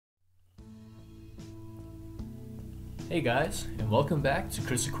Hey guys, and welcome back to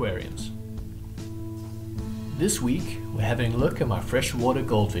Chris Aquariums. This week we're having a look at my freshwater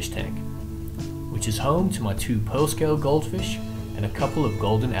goldfish tank, which is home to my 2 pearl scale goldfish and a couple of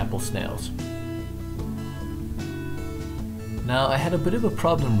golden apple snails. Now, I had a bit of a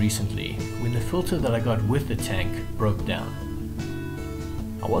problem recently when the filter that I got with the tank broke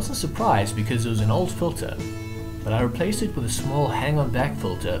down. I wasn't surprised because it was an old filter, but I replaced it with a small hang-on back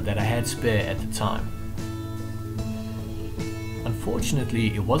filter that I had spare at the time.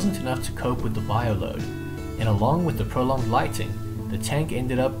 Unfortunately, it wasn't enough to cope with the bioload, and along with the prolonged lighting, the tank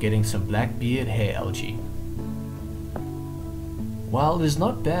ended up getting some blackbeard hair algae. While it is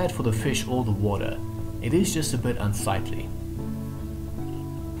not bad for the fish or the water, it is just a bit unsightly.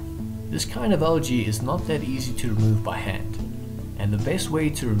 This kind of algae is not that easy to remove by hand, and the best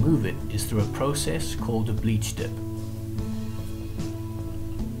way to remove it is through a process called a bleach dip.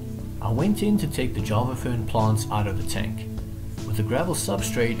 I went in to take the Java fern plants out of the tank. With the gravel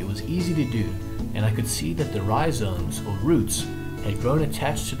substrate, it was easy to do, and I could see that the rhizomes or roots had grown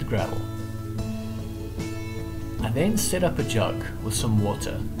attached to the gravel. I then set up a jug with some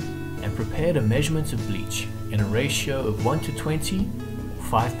water and prepared a measurement of bleach in a ratio of 1 to 20 or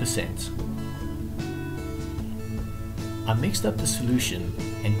 5%. I mixed up the solution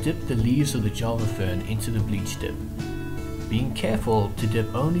and dipped the leaves of the Java fern into the bleach dip, being careful to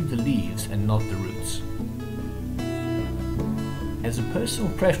dip only the leaves and not the roots. As a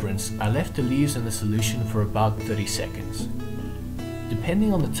personal preference, I left the leaves in the solution for about 30 seconds.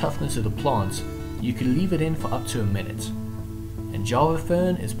 Depending on the toughness of the plants, you can leave it in for up to a minute, and Java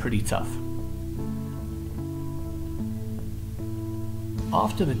fern is pretty tough.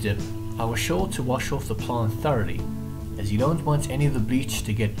 After the dip, I was sure to wash off the plant thoroughly, as you don't want any of the bleach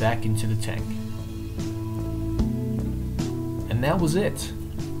to get back into the tank. And that was it.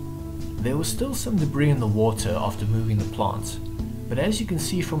 There was still some debris in the water after moving the plants, but as you can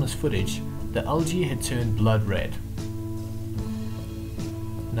see from this footage, the algae had turned blood red.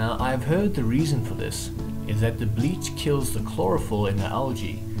 Now, I have heard the reason for this is that the bleach kills the chlorophyll in the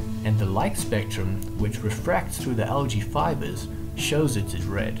algae, and the light spectrum which refracts through the algae fibers shows it is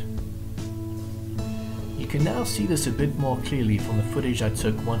red. You can now see this a bit more clearly from the footage I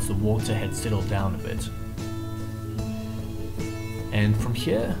took once the water had settled down a bit. And from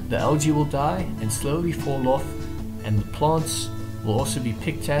here, the algae will die and slowly fall off, and the plants will also be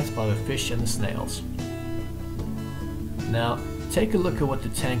picked at by the fish and the snails. Now, take a look at what the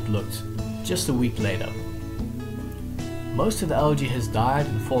tank looked just a week later. Most of the algae has died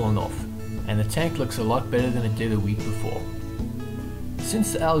and fallen off, and the tank looks a lot better than it did a week before.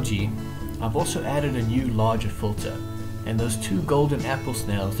 Since the algae, I've also added a new larger filter and those 2 golden apple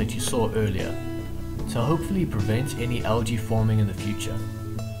snails that you saw earlier, to hopefully prevent any algae forming in the future.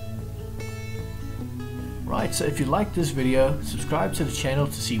 Right, so if you liked this video, subscribe to the channel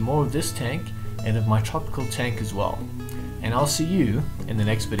to see more of this tank and of my tropical tank as well. And I'll see you in the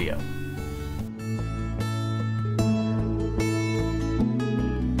next video.